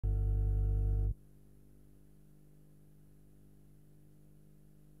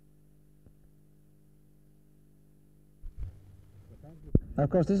Now, of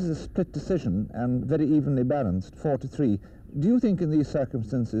course, this is a split decision and very evenly balanced, 4-3. Do you think in these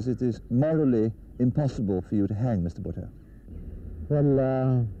circumstances it is morally impossible for you to hang Mr. Bhutto?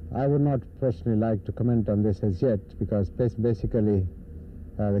 Well, I would not personally like to comment on this as yet, because basically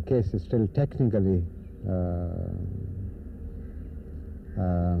the case is still technically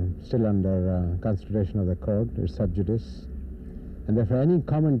still under consideration of the court. It's sub judice, and therefore any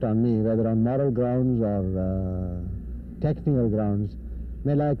comment on me, whether on moral grounds or technical grounds,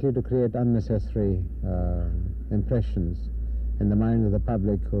 may likely to create unnecessary impressions in the mind of the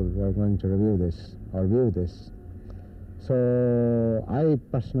public who are going to review this or view this. So I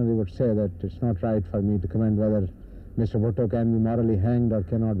personally would say that it's not right for me to comment whether Mr. Bhutto can be morally hanged or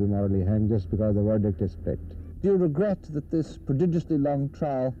cannot be morally hanged just because the verdict is split. Do you regret that this prodigiously long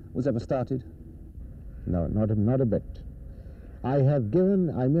trial was ever started? No, not a bit. I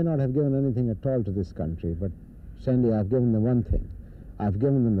may not have given anything at all to this country, but certainly I've given them one thing. I've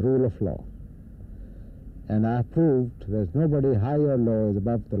given them the rule of law. And I've proved there's nobody high or low is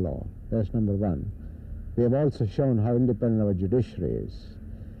above the law. That's number one. We have also shown how independent our judiciary is.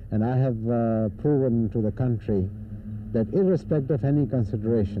 And I have proven to the country that irrespective of any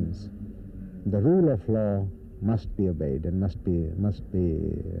considerations, the rule of law must be obeyed and must be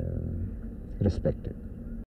respected.